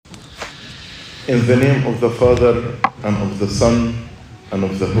In the name of the Father, and of the Son, and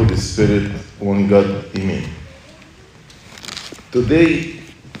of the Holy Spirit, one God, Amen. Today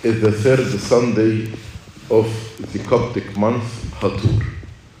is the third Sunday of the Coptic month, Hatur.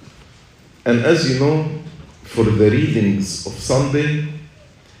 And as you know, for the readings of Sunday,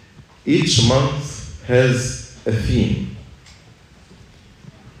 each month has a theme.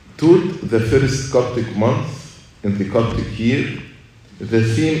 Tut, the first Coptic month in the Coptic year, the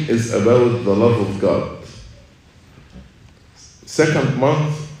theme is about the love of God. Second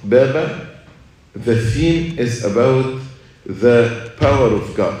month, Baba, the theme is about the power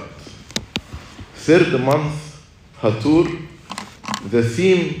of God. Third month, Hatur, the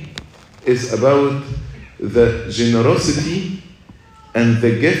theme is about the generosity and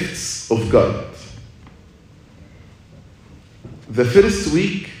the gifts of God. The first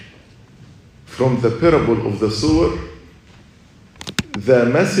week, from the parable of the sower, the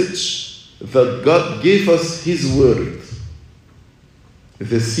message that God gave us His word.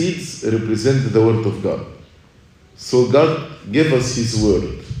 The seeds represent the word of God. So God gave us His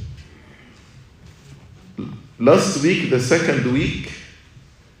word. Last week, the second week,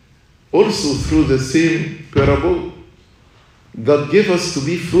 also through the same parable, God gave us to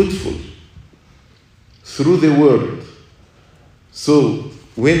be fruitful through the word. So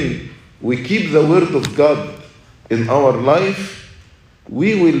when we keep the word of God in our life,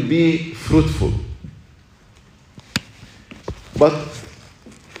 we will be fruitful. But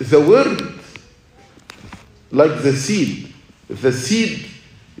the word, like the seed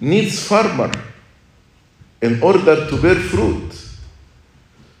needs farmer in order to bear fruit.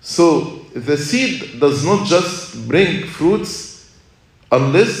 So the seed does not just bring fruits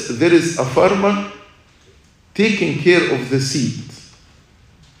unless there is a farmer taking care of the seed.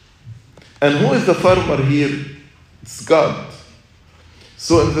 And who is the farmer here? It's God.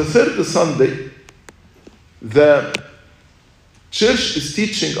 So in the third Sunday, the church is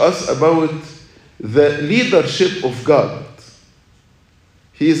teaching us about the leadership of God.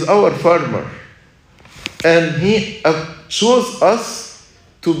 He is our farmer, and He chose us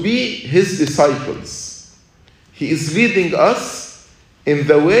to be His disciples. He is leading us in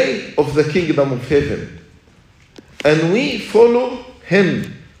the way of the kingdom of heaven, and we follow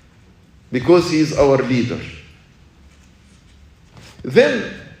Him because He is our leader.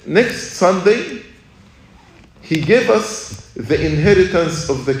 Then, next Sunday, He gave us the inheritance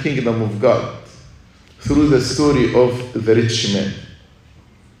of the kingdom of God through the story of the rich man.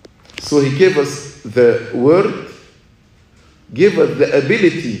 So He gave us the word, gave us the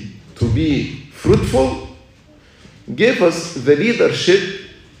ability to be fruitful, gave us the leadership,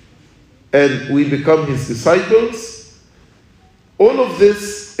 and we become His disciples. All of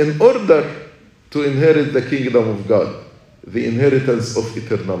this in order to inherit the kingdom of God, the inheritance of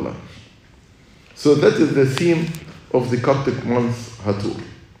eternal life. So that is the theme of the Coptic month, Hatur.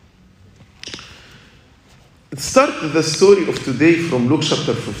 It starts the story of today from Luke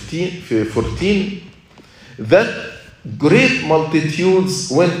chapter 14, that great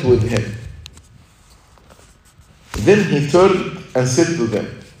multitudes went with Him. Then He turned and said to them,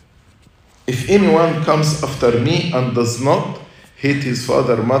 "If anyone comes after me and does not hate his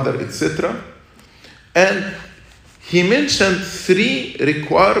father, mother, etc." And He mentioned three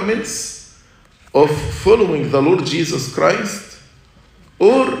requirements of following the Lord Jesus Christ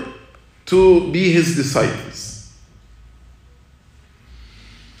or to be His disciples.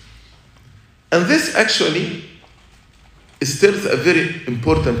 And this actually stirs a very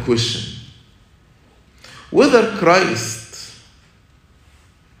important question. Whether Christ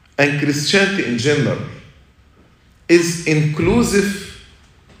and Christianity in general is inclusive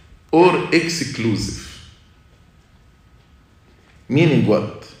or exclusive. Meaning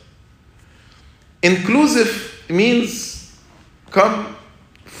what? Inclusive means come,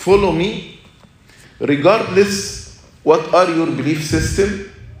 follow me, regardless what are your belief system,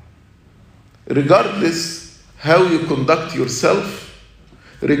 regardless how you conduct yourself,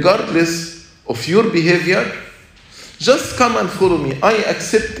 regardless of your behavior, just come and follow me. I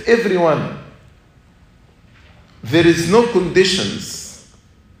accept everyone. There is no conditions.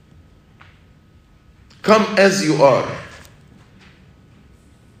 Come as you are.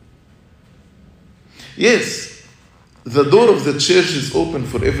 Yes, the door of the church is open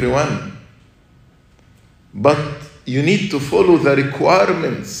for everyone, but you need to follow the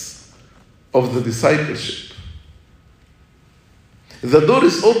requirements of the discipleship. The door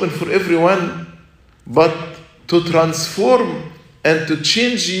is open for everyone, but to transform and to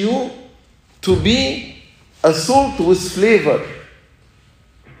change you to be a salt with flavor.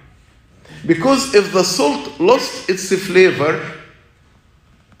 Because if the salt lost its flavor,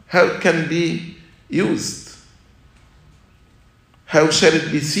 how it can be used. How shall it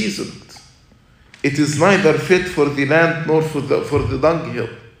be seasoned? It is neither fit for the land nor for the dunghill,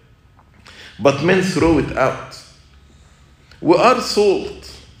 but men throw it out. We are salt,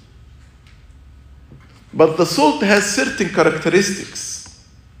 but the salt has certain characteristics.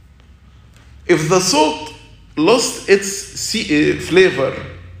 If the salt lost its flavor,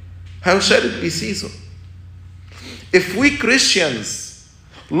 how shall it be seasoned? If we Christians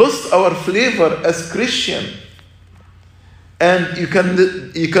lost our flavor as Christian, and you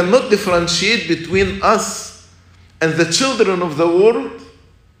cannot differentiate between us and the children of the world,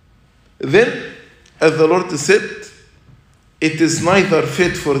 then, as the Lord said, it is neither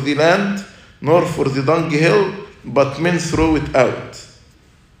fit for the land nor for the dunghill, but men throw it out.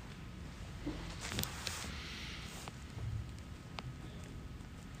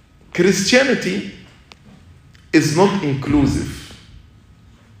 Christianity is not inclusive.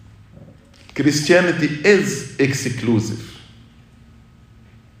 Christianity is exclusive.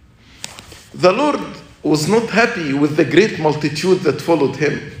 The Lord was not happy with the great multitude that followed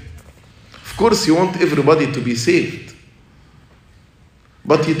him. Of course, he wants everybody to be saved.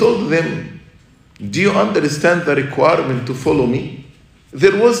 But he told them, do you understand the requirement to follow me?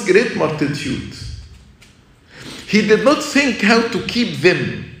 There was great multitude. He did not think how to keep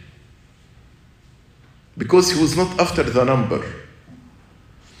them, because he was not after the number.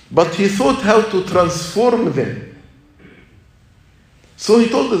 But he thought how to transform them. So he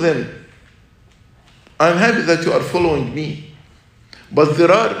told them, I'm happy that you are following me, but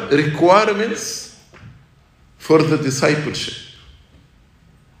there are requirements for the discipleship.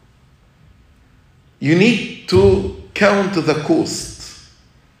 You need to count the cost.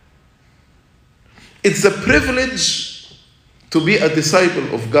 It's a privilege to be a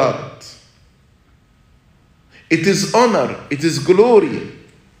disciple of God. It is honor, it is glory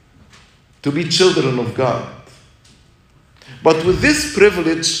to be children of God. But with this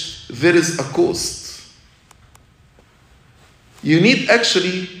privilege, there is a cost. You need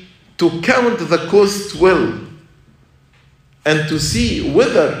actually to count the cost well and to see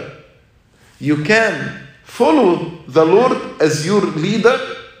whether you can follow the Lord as your leader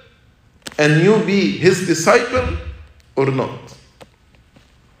and you be his disciple or not.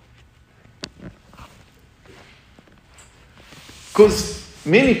 Because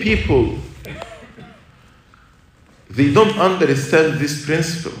many people, they don't understand this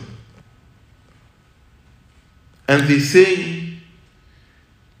principle. And they say,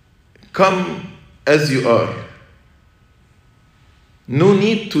 come as you are. No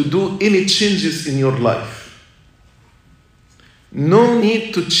need to do any changes in your life. No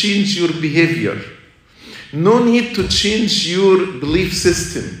need to change your behavior. No need to change your belief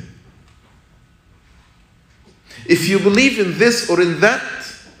system. If you believe in this or in that,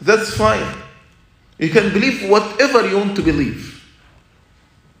 that's fine. You can believe whatever you want to believe.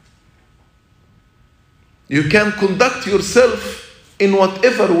 You can conduct yourself in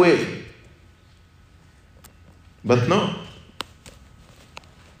whatever way. But no.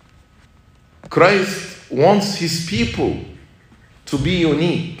 Christ wants his people to be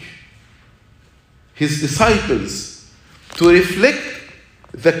unique. His disciples to reflect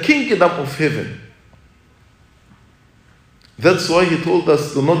the kingdom of heaven. That's why he told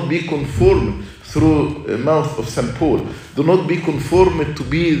us, do not be conformed through the mouth of St. Paul. Do not be conformed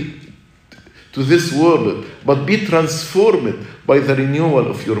to this world, but be transformed by the renewal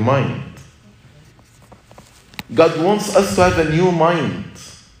of your mind. God wants us to have a new mind,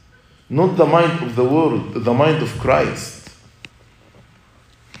 not the mind of the world, the mind of Christ.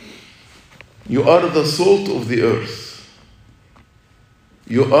 You are the salt of the earth.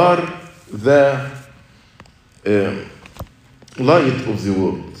 You are the light of the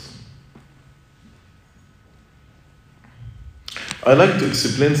world. I like to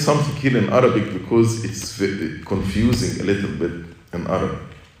explain something here in Arabic because it's confusing a little bit in Arabic.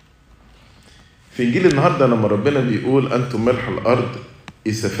 في إنجيل النهارده لما ربنا بيقول أنتم ملح الأرض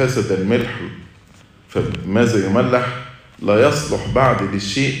إذا فسد الملح فماذا يملح؟ لا يصلح بعد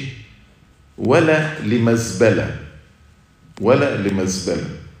لشيء ولا لمزبلة. ولا لمزبلة.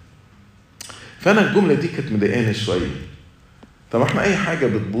 فأنا الجملة دي كانت مضايقاني شوية. طب احنا أي حاجة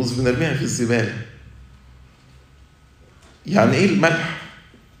بتبوظ بنرميها في الزبالة. يعني إيه الملح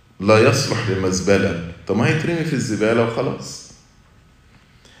لا يصلح لمزبلة؟ طب ما هيترمي في الزبالة وخلاص.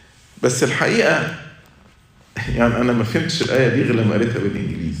 بس الحقيقة يعني أنا ما فهمتش الآية دي غير لما قريتها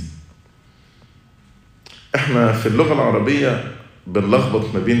بالإنجليزي. إحنا في اللغة العربية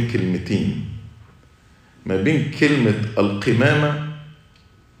بنلخبط ما بين كلمتين، ما بين كلمة القمامة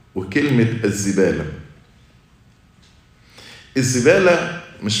وكلمة الزبالة. الزبالة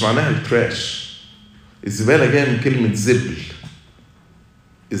مش معناها التراش. الزبالة جاية من كلمة زبل.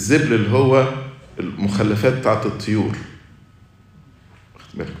 الزبل اللي هو المخلفات بتاعت الطيور.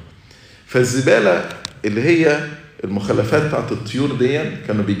 فالزبالة اللي هي المخلفات بتاعت الطيور دي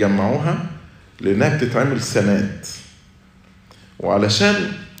كانوا بيجمعوها لأنها بتتعمل سماد.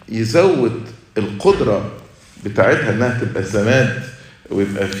 وعلشان يزود القدرة بتاعتها انها تبقى سماد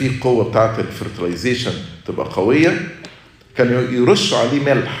ويبقى فيه قوة بتاعت الفرتلايزيشن تبقى قوية، كانوا يرشوا عليه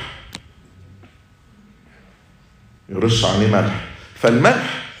ملح. يرش عليه ملح.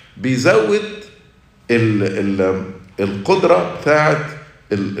 فالملح بيزود القدرة بتاعت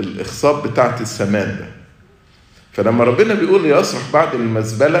الإخصاب بتاعت السماد ده. فلما ربنا بيقول يصرخ بعد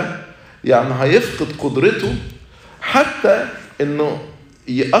المزبلة، يعني هيفقد قدرته حتى انه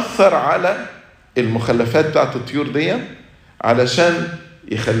يأثر على المخلفات بتاعت الطيور دي علشان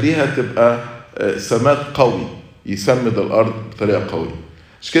يخليها تبقى سماد قوي يسمد الأرض بطريقة قوية.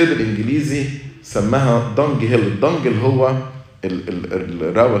 مش كده بالإنجليزي سماها دانج هيل. الدانج اللي هو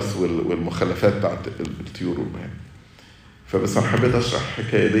الروث والمخلفات بتاعت الطيور والبهائم. فبس أنا حبيت أشرح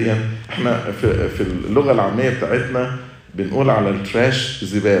الحكاية دي. إحنا في اللغة العامية بتاعتنا بنقول على التراش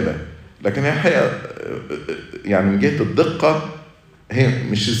زبالة، لكن هي حقيقة يعني من جهة الدقة هي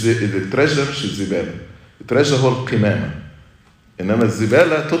مش التراش مش الزبالة. التراش هو القمامة، إنما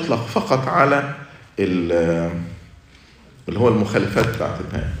الزبالة تطلق فقط على اللي هو المخلفات بتاعت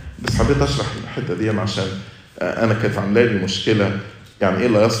البهائم. بس حبيت أشرح الحتة دي عشان أنا كانت عاملة لي مشكلة، يعني إيه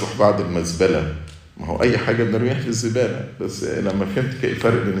لا يصلح بعد المزبلة؟ ما هو أي حاجة بنرميها في الزبالة، بس لما فهمت كيف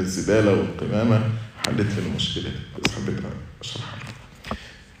الفرق بين الزبالة والقمامة حلت لي المشكلة دي. بس حبيت أشرحها.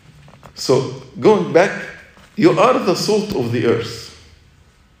 So going back, you are the salt of the earth.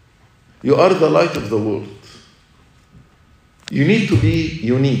 You are the light of the world. You need to be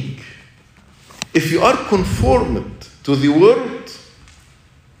unique. If you are conformed to the world,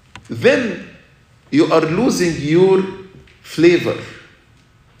 then you are losing your flavor.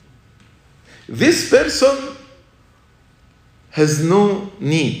 This person has no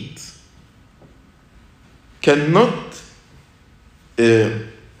need, cannot,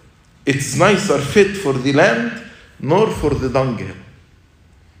 it's neither fit for the land nor for the dunghill.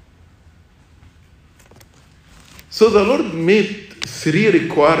 So the Lord made 3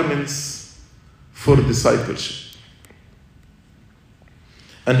 requirements for discipleship.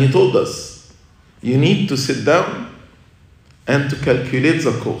 And he told us, you need to sit down and to calculate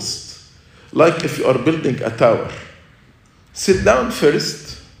the cost. Like if you are building a tower, sit down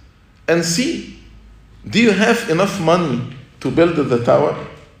first and see, do you have enough money to build the tower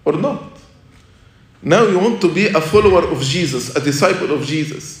or not? Now you want to be a follower of Jesus, a disciple of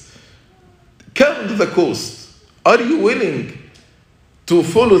Jesus. Count the cost. Are you willing to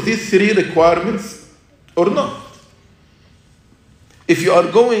follow these 3 requirements or not? If you are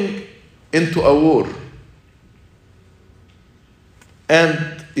going into a war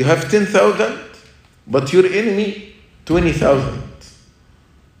and you have 10,000, but your enemy 20,000,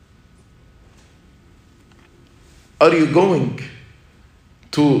 are you going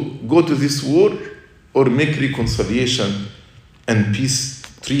to go to this war or make reconciliation and peace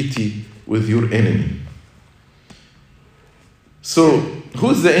treaty with your enemy? So,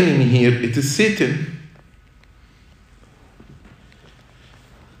 who's the enemy here? It is Satan.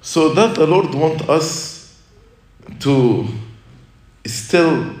 So does the Lord want us to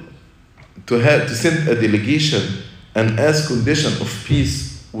still to send a delegation and ask condition of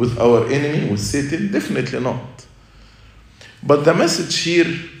peace with our enemy, with Satan? Definitely not. But the message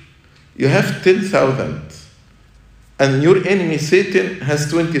here, you have 10,000 and your enemy Satan has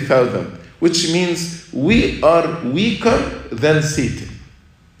 20,000, which means we are weaker than Satan.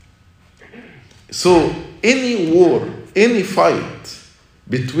 So any war, any fight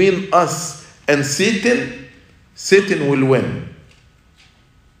between us and Satan, Satan will win.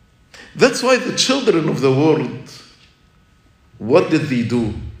 That's why the children of the world, what did they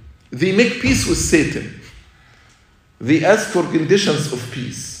do? They make peace with Satan. They ask for conditions of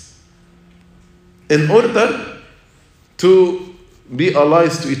peace in order to be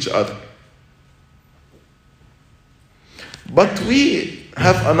allies to each other. But we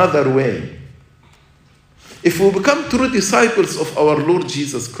have another way. If we become true disciples of our Lord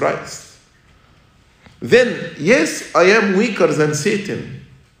Jesus Christ, then yes, I am weaker than Satan.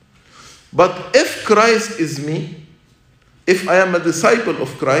 But if Christ is me, if I am a disciple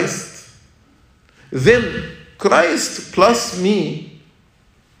of Christ, then Christ plus me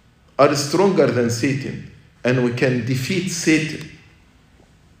are stronger than Satan, and we can defeat Satan.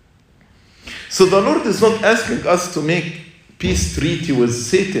 So the Lord is not asking us to make peace treaty with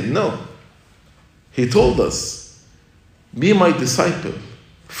Satan, no. He told us, be my disciple,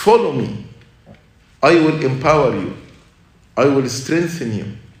 follow me. I will empower you. I will strengthen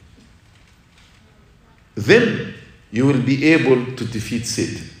you. Then you will be able to defeat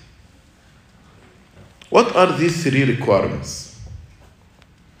Satan. What are these three requirements?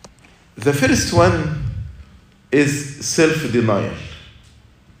 The first one is self-denial.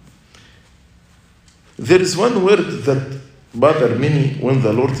 There is one word that bothered many when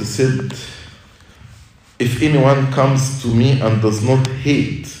the Lord said, if anyone comes to me and does not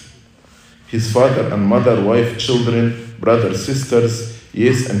hate his father and mother, wife, children, brothers, sisters,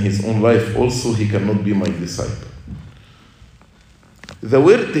 yes, and his own life also, he cannot be my disciple. The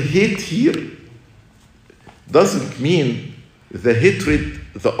word hate here doesn't mean the hatred,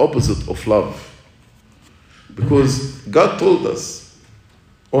 the opposite of love. Because God told us,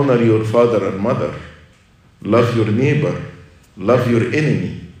 honor your father and mother, love your neighbor, love your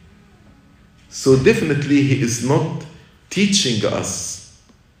enemy. So definitely he is not teaching us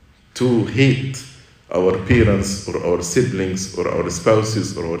to hate our parents or our siblings or our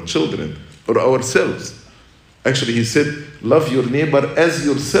spouses or our children or ourselves. Actually, he said, love your neighbor as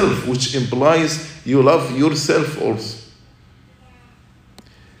yourself, which implies you love yourself also.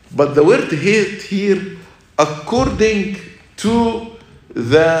 But the word hate here, according to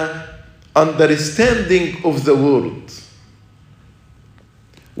the understanding of the world,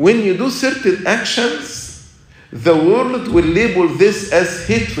 when you do certain actions, the world will label this as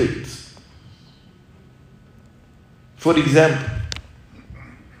hatred. For example,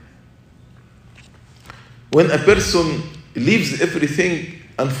 when a person leaves everything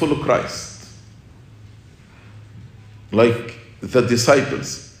and follows Christ, like the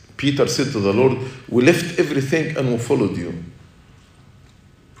disciples, Peter said to the Lord, we left everything and we followed you.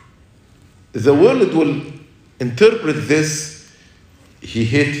 The world will interpret this, he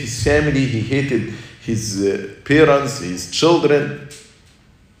hated his family, he hated his parents, his children.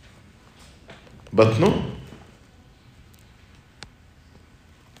 But no.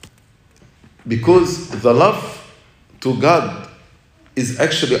 Because the love to God is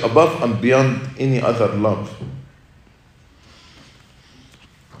actually above and beyond any other love.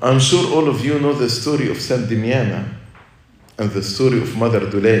 I'm sure all of you know the story of Saint Damiana and the story of Mother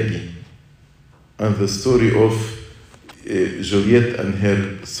Dulagi and the story of Juliet and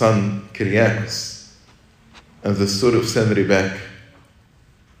her son Kyriakos and the story of Saint Rebecca.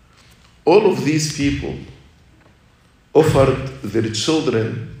 All of these people offered their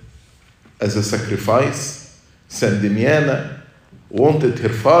children as a sacrifice. Saint Damiana wanted her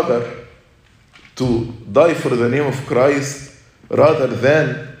father to die for the name of Christ rather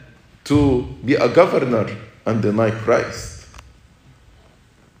than to be a governor and deny Christ.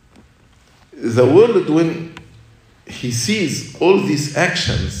 The world, when he sees all these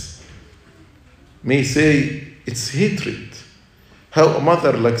actions, may say it's hatred. How a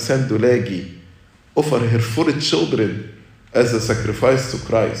mother like Saint Dulagi offered her 4 children as a sacrifice to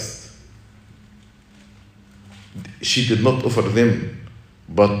Christ. She did not offer them,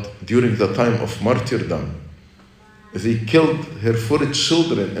 but during the time of martyrdom, they killed her 4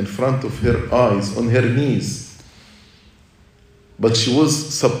 children in front of her eyes, on her knees. But she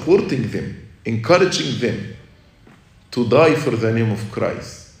was supporting them, encouraging them to die for the name of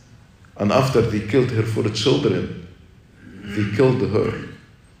Christ. And after they killed her 4 children, they killed her.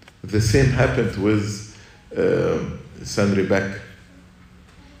 The same happened with Saint Rebecca.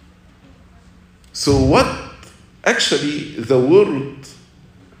 So what actually the world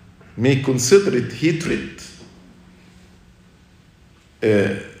may consider it hatred,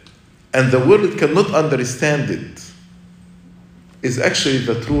 and the world cannot understand it, is actually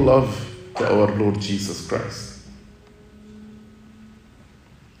the true love to our Lord Jesus Christ.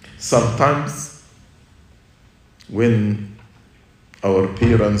 Sometimes when our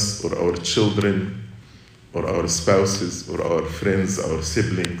parents or our children or our spouses or our friends, our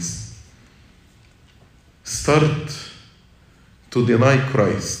siblings start to deny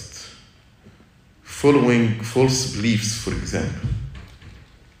Christ, following false beliefs, for example,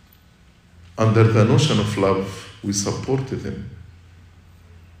 under the notion of love, we support them,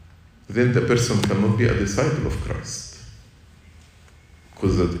 then the person cannot be a disciple of Christ.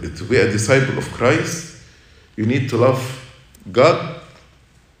 Because to be a disciple of Christ, you need to love God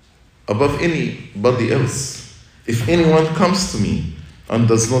above anybody else. If anyone comes to me and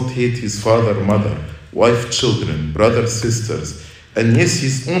does not hate his father, mother, wife, children, brothers, sisters, and yes,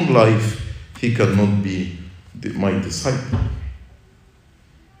 his own life, he cannot be my disciple.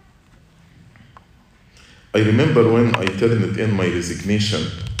 I remember when I turned in my resignation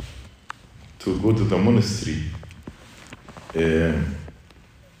to go to the monastery,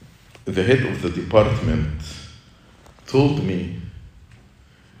 the head of the department told me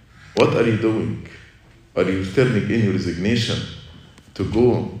What are you doing? Are you turning in your resignation to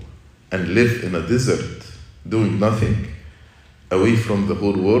go and live in a desert, doing nothing, away from the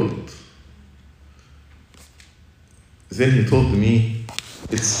whole world? Then he told me,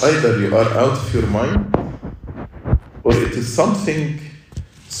 it's either you are out of your mind, or it is something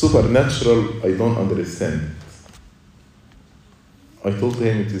supernatural I don't understand. I told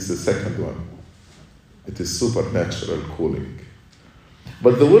him it is the second one. It is supernatural calling.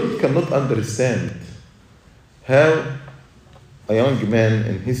 But the world cannot understand how a young man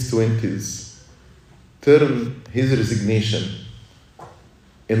in his 20s turned his resignation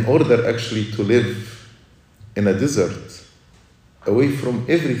in order actually to live in a desert, away from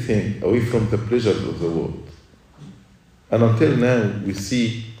everything, away from the pleasures of the world. And until now, we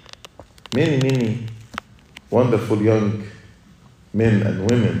see many wonderful young men and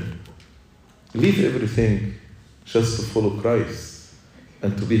women leave everything just to follow Christ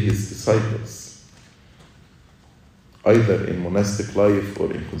and to be his disciples, either in monastic life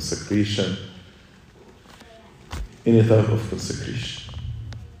or in consecration, any type of consecration.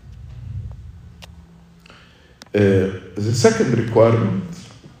 The second requirement,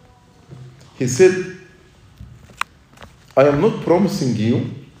 he said, I am not promising you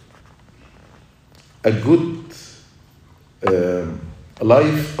a good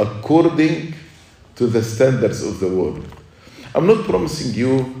life according to the standards of the world. I'm not promising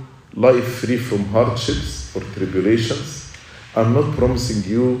you life free from hardships or tribulations. I'm not promising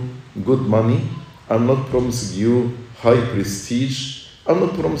you good money. I'm not promising you high prestige. I'm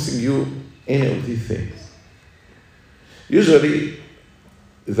not promising you any of these things. Usually,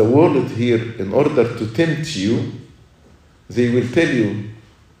 the world here, in order to tempt you, they will tell you,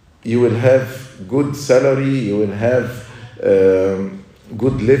 you will have good salary, you will have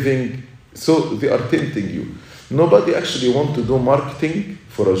good living. So they are tempting you. Nobody actually wants to do marketing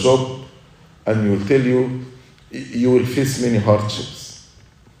for a job and will tell you, you will face many hardships.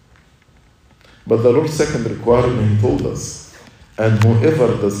 But the Lord's second requirement, he told us, and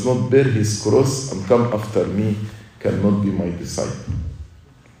whoever does not bear his cross and come after me cannot be my disciple.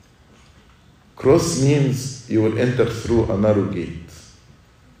 Cross means you will enter through a narrow gate.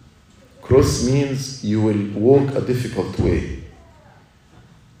 Cross means you will walk a difficult way.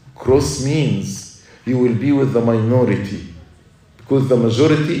 Cross means you will be with the minority, because the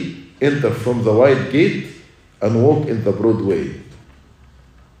majority enter from the wide gate and walk in the broad way.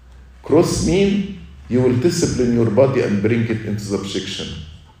 Cross means you will discipline your body and bring it into subjection.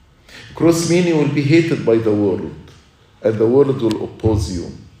 Cross means you will be hated by the world, and the world will oppose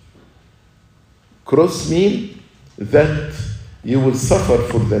you. Cross means that you will suffer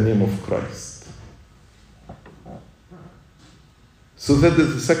for the name of Christ. So that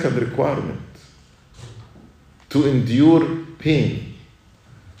is the second requirement. To endure pain,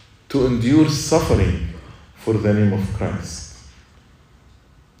 to endure suffering for the name of Christ.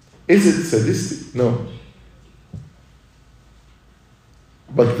 Is it sadistic? No.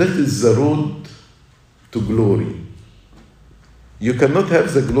 But that is the road to glory. You cannot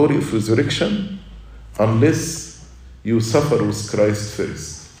have the glory of resurrection unless you suffer with Christ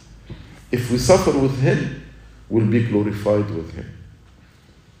first. If we suffer with him, we'll be glorified with him.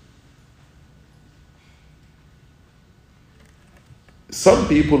 Some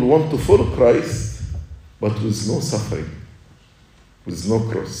people want to follow Christ, but with no suffering, with no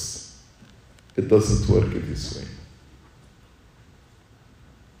cross. It doesn't work this way.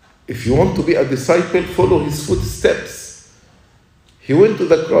 If you want to be a disciple, follow his footsteps. He went to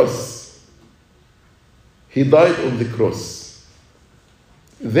the cross. He died on the cross.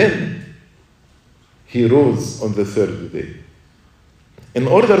 Then he rose on the third day. In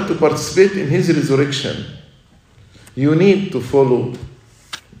order to participate in his resurrection, you need to follow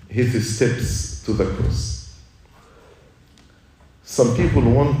his steps to the cross. Some people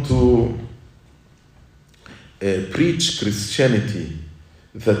want to preach Christianity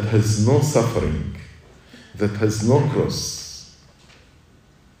that has no suffering, that has no cross.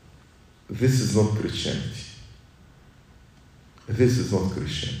 This is not Christianity. This is not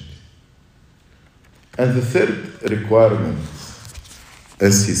Christianity. And the third requirement,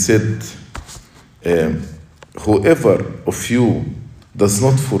 as he said, whoever of you does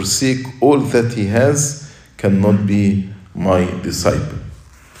not forsake all that he has cannot be my disciple.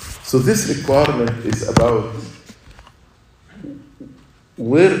 So this requirement is about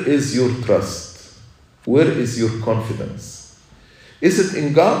where is your trust? Where is your confidence? Is it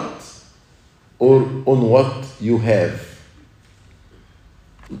in God or on what you have?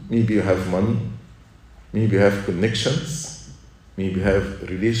 Maybe you have money, maybe you have connections, maybe you have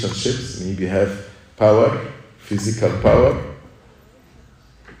relationships, maybe you have power, physical power.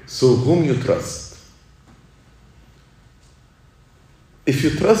 So whom you trust? If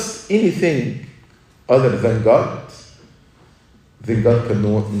you trust anything other than God, then God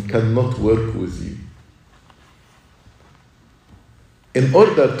cannot work with you. In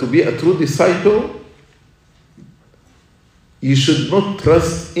order to be a true disciple, you should not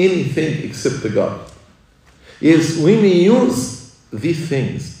trust anything except God. Yes, we may use these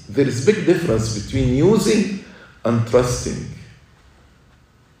things. There is a big difference between using and trusting.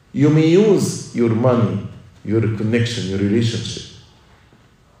 You may use your money, your connection, your relationship,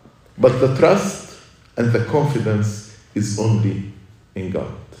 but the trust and the confidence is only in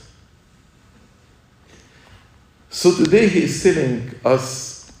God. So today he is telling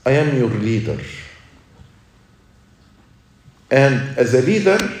us, I am your leader. And as a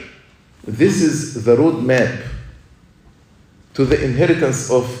leader, this is the roadmap to the inheritance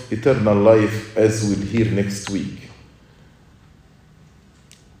of eternal life, as we'll hear next week.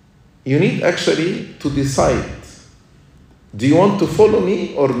 You need actually to decide, do you want to follow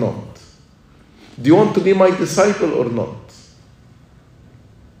me or not? Do you want to be my disciple or not?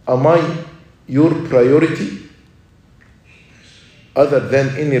 Am I your priority other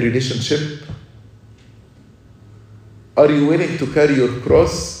than any relationship? Are you willing to carry your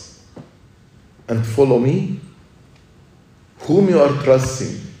cross and follow me? Whom you are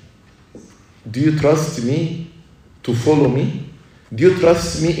trusting? Do you trust me to follow me? Do you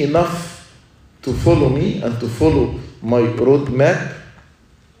trust me enough to follow me and to follow my roadmap?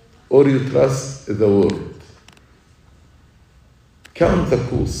 Or you trust the world? Count the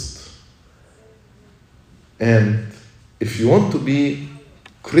cost. And if you want to be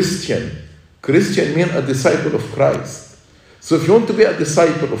Christian means a disciple of Christ. So if you want to be a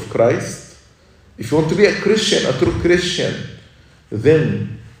disciple of Christ, if you want to be a Christian, a true Christian,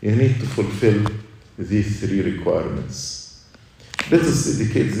 then you need to fulfill these three requirements. Let us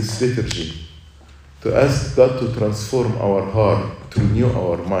dedicate this liturgy to ask God to transform our heart, to renew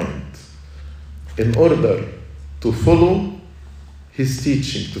our mind, in order to follow His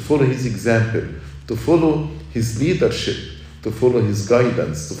teaching, to follow His example, to follow His leadership, to follow His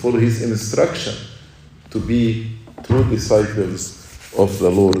guidance, to follow His instruction, to be true disciples of the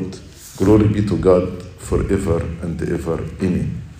Lord. Glory be to God forever and ever. Amen.